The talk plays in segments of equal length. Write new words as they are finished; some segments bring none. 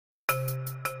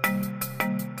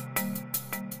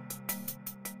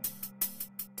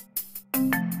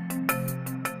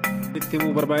isinitti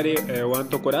himuu barbaade waan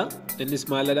tokkodha. Innis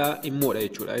maalidha? Immoodha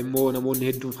jechuudha. Immoo namoonni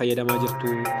hedduun fayyadamaa jirtu.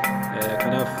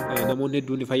 Kanaaf namoonni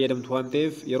hedduun fayyadamtu waan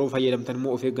ta'eef yeroo fayyadamtan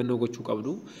immoo of eeggannoo gochuu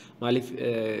qabdu. Maaliif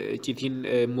icciitiin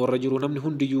immoorra jiru namni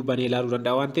hundiyyuu banee ilaaluu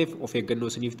danda'a waan ta'eef of eeggannoo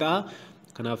isiniif ta'a.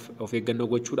 Kanaaf of eeggannoo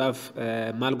gochuudhaaf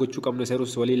maal gochuu qabnu isa yeroo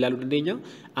waliin ilaaluu dandeenya.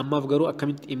 Ammaaf garuu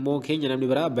akkamitti immoo keenya namni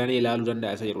biraa banee ilaaluu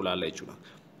danda'a isa jedhu ilaalla jechuudha.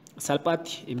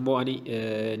 Salphaatti immoo ani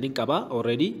nin qaba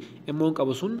already immoo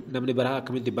qabu sun namni biraa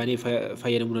akkamitti banee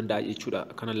fayyadamuu danda'a jechuudha.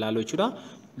 Kana ilaaluu jechuudha.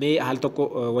 Mee haal tokko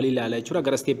waliin ilaala jechuudha.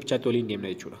 Gara steepichaatti waliin deemna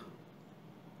jechuudha.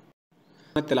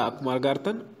 Akkuma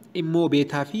argartan immoo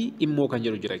beetaa fi immoo kan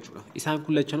jedhu jira jechuudha. Isaan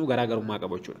kun lachanuu garaagarummaa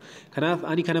qabu jechuudha. Kanaaf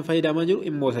ani kana fayyadamaa jiru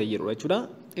immoo isa jedhu jechuudha.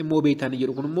 Immoo beetaan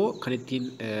jedhu kun immoo kan ittiin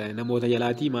namoota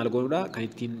jalaatii maal godhudha? Kan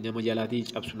ittiin nama jalaatii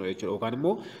cabsinu jechuudha. Yookaan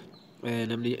immoo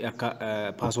namni akka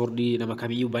paaswordii nama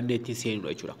kamiyyuu bannee ittiin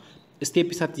seenudha jechuudha.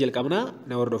 Steep isaatti jalqabnaa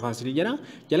na hordofaa isin jedha.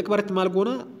 Jalqabarratti maal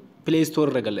goona? Play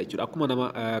Store irra galla jechuudha. Akkuma nama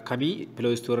kamii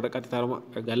Play Store irra qaxxaaruma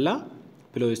galla.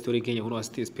 Play Store keenya kun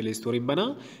asii Play Store bana.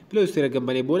 Play Store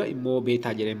gambanee booda immoo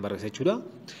beetaa jedheen barreessa jechuudha.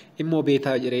 Immoo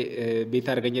beetaa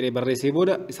argan jedhee barreessee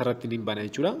booda isarratti nin bana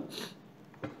jechuudha.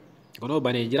 Kunoo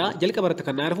banee jira. Jalqabarratti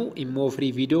kan naarfu immoo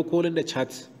free video call and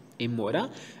chat immoodha.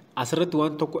 Asirratti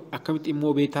waan tokko akkamitti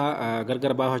immoo beetaa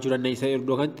gargar baafachuu dandeenya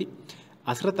iddoo kanatti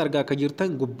asirratti argaa akka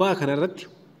jirtan gubbaa kanarratti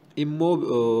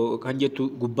immoo kan jettu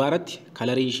gubbaarratti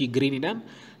kalarii ishii giriinidhaan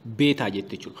beetaa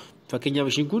jette jechuudha. Fakkeenyaaf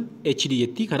ishiin kun HD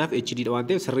jetti. Kanaaf HD dha waan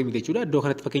ta'eef sirrii miti jechuudha. Iddoo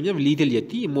kanatti fakkeenyaaf liitil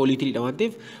jetti. Immoo liitil dha waan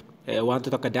ta'eef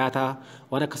wantoota akka daataa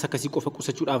waan akkas akkasii qofa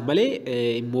qusachuudhaaf malee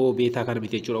immoo beetaa kana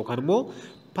miti jechuudha. Yookaan immoo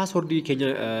paaswordii keenya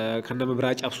kan nama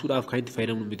biraa cabsuudhaaf kan itti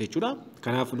fayyadamnu miti jechuudha.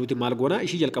 Kanaaf nuti maal goona?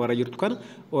 Ishii jalqabarra jirtu kana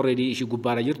already ishii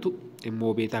gubbaarra jirtu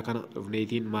immoo beetaa kana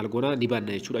dhufneetiin maal goona? Ni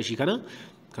banna jechuudha ishii kana.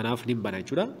 Kanaaf ni banna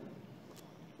jechuudha.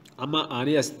 Amma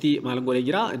ani asitti maal godhee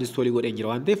jira? Installii godhee jira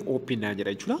waan ta'eef open naan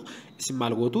jedha jechuudha. Isin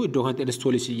maal gootu? Iddoo kanatti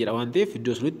install isin jedha waan ta'eef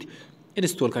iddoo sunitti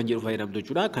install kan jedhu fayyadamtu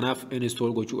jechuudha. Kanaaf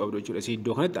install gochuu qabdu jechuudha. Isin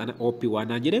iddoo kanatti ana open waan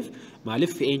naan jedheef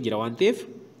maaliif fe'een jira waan ta'eef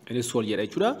install jedha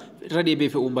jechuudha. Irra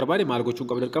deebi'ee fe'uun barbaade maal gochuun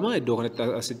qaba dirqama? Iddoo kanatti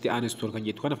asitti uninstall kan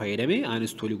jettu kana fayyadamee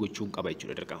uninstall gochuun qaba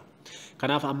jechuudha dirqama.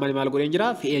 Kanaaf amma maal godheen jira?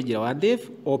 Fe'een jira waan ta'eef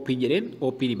open jedheen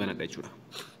open banadha jechuudha.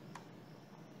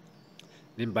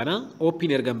 Nin bana open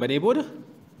ergan banee booda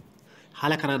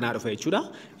haala kanaan naa dhufa jechuudha.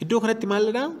 Iddoo kanatti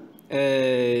maalidha?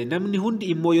 Namni hundi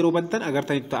immoo yeroo bantan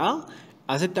agartanitu ta'a.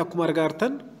 Asitti akkuma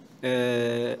agartan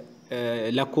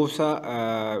lakkoofsa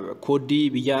kooddii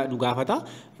biyya nu gaafata.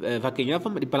 Fakkeenyaaf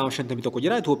 251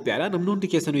 jira Itoophiyaadha. Namni hundi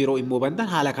keessanuu yeroo immoo bantan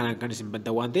haala kanaan kan isin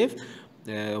bantan waan ta'eef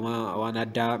waan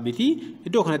addaa miti.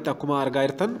 Iddoo kanatti akkuma argaa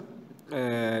jirtan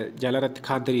jaalarratti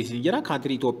kaantirii isin jira.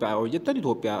 Kaantirii Itoophiyaa hojjettan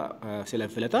Itoophiyaa sila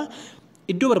filata.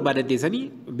 Iddoo barbaadan teessanii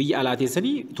biyya alaa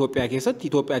teessanii Itoophiyaa keessatti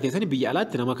Itoophiyaa teessanii biyya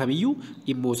alaatti nama kamiyyuu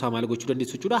immoo isaa maal gochuu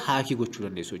dandeessu jechuudha. Haakii gochuu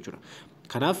dandeessu jechuudha.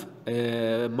 Kanaaf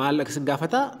maal isin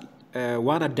gaafata?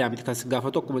 Waan addaa miti kan isin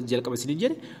gaafatu akkuma jalqaba isin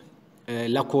jedhe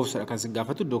lakkoofsa kan isin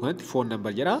gaafatu iddoo kanatti phone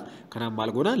number jira. Kanaaf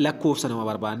maal goona? Lakkoofsa nama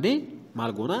barbaannee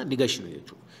maal goona? Ni gashina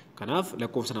jechuudha. Kanaaf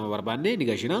lakkoofsa nama barbaannee ni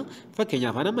gashina.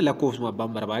 Fakkeenyaaf nama lakkoofsuma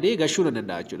abbaan barbaadee gashuu ni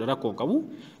danda'a jechuudha. Rakkoon qabu.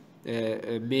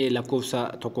 Mee lakkoofsa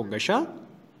tokkoon gashaa.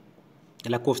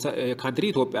 Lakkoofsa kaantirii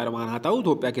Itoophiyaa haa ta'u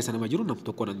Itoophiyaa keessa nama jiru nama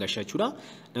tokko nan gashaa jechuudha.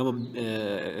 Nama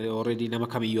already nama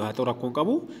kamiyyuu haa ta'u rakkoon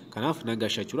qabu. Kanaaf nan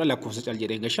gashaa jechuudha. Lakkoofsa cal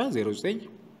jedheen gashaa 09.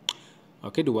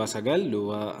 Okay, duwwaa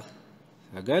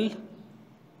 9.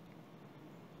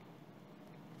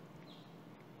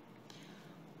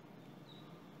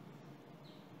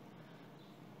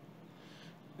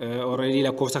 Already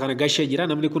lakkoofsa kana gashee jira.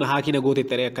 Namni kun haakii na goote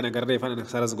ta'ee akkana garree fana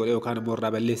saras godhee yookaan immoo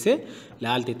irraa balleessee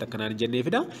laaltee akkanaan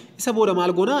jenneefidha. Isa booda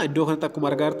maal goona? Iddoo kanatti akkuma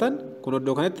argartan kun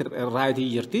iddoo kanatti raayitii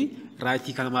jirti.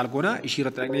 Raayitii kana maal goona? Ishii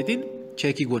irratti dhaqneetiin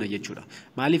cheekii goona jechuudha.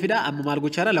 Maaliifidha? Amma maal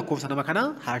gochaadha? Lakkoofsa nama kana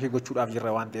haakii gochuudhaaf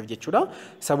jirra waan ta'eef jechuudha.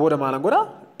 Isa booda maal goona?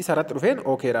 Isa irratti dhufeen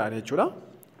okay dha jechuudha.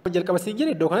 Jalqaba siin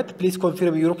jedhe iddoo kanatti please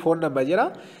confirm your phone number jedha.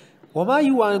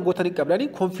 Wamaayyuu waan gootan hin qabdani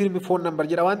confirm phone number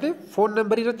jedha waan ta'eef phone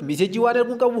number irratti message waan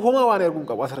erguun qabu homaa waan erguun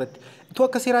qabu asirratti. Itoo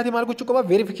akka seeraati maal gochuu qaba?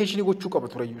 Verification gochuu qaba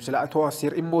tureyyuu sila itoo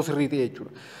asir immoo sirrii ta'e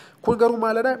jechuudha. Kun garuu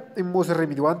maalidha? Immoo sirrii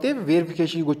miti waan ta'eef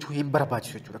verification gochuu hin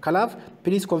barbaachisu jechuudha. Kanaaf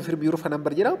please confirm your phone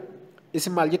number jedha.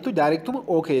 Isin maal jettu? Directuma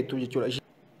okay jettu jechuudha.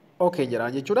 Okay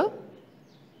jedha jechuudha.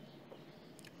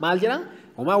 Maal jedha?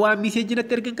 Homaa waan message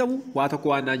natti ergan qabu waa tokko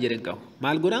waan naan jedhan qabu.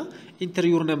 Maal godha? Enter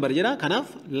your number jedha. Kanaaf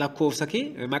lakkoofsa kee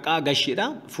maqaa gasheedha.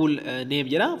 Full name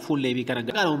jedha. Full name kana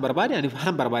qaama barbaade ani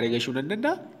waan barbaade gashuu nan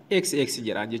danda'a. XX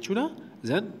jedha jechuudha.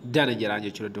 Zan dana jedha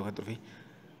jechuudha iddoo kan turfe.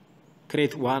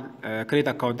 Create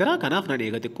account jedha. Kanaaf nan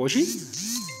eega xiqqoo ishii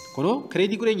Kono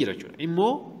credit godheen jira jechuudha.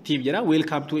 Immoo team jira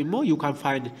welcome to immoo you can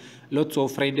find lots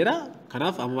of friend jira.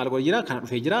 Kanaaf amma maal godhe jira kana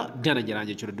dhufee jira dana jira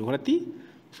jechuudha iddoo kanatti.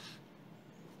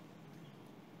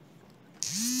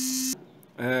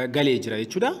 Galee jira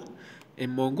jechuudha.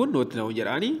 Immoon kun nooti ta'uu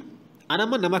jedhaani.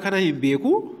 Anama nama kana hin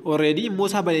beeku already immoo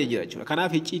isaa balee jira jechuudha.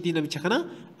 Kanaaf icciitii namicha kana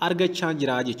argachaa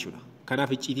jira jechuudha.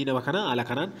 Kanaaf icciitii nama kana haala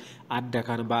kanaan adda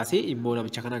kan baasee immoo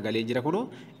namicha kana galee jira kuno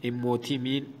immoo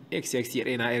tiimiin XX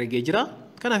jedheenaa ergee jira.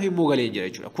 Kanaaf immoo galee jira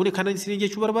jechuudha. Kuni kana isin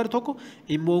jechuu barbaadu tokko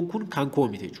immoon kun kan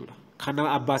koomite jechuudha. Kan nama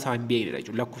abbaa isaa hin beekne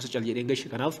jechuudha. Lakkoofsa cal jedheen gashi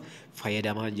kanaaf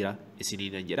fayyadamaa jira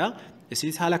isiniin nan jedha.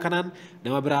 Isinis haala kanaan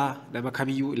nama biraa nama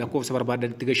kamiyyuu lakkoofsa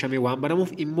barbaadanitti gashamee waan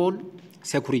banamuuf immoon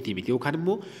security miti yookaan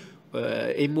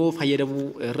immoo fayyadamuu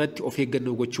irratti of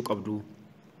eeggannoo gochuu qabdu.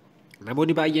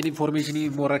 Namoonni baay'een informationii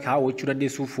immoo irra kaawwachuu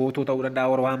dandeessu footoo ta'uu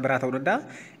danda'a waan biraa ta'uu danda'a.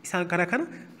 Isaan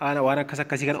kana waan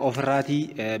akkasii kana ofirraatii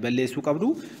balleessuu qabdu.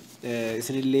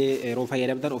 Isinillee yeroo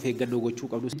fayyadamtan of eeggannoo gochuu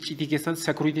qabdu. Icciitii keessan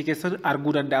security keessan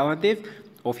arguu danda'a waan ta'eef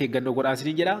of eeggannoo godhaa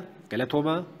isiniin jedha.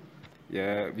 Galatooma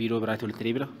viidiyoo biraatti walitti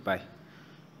deebina. Bye.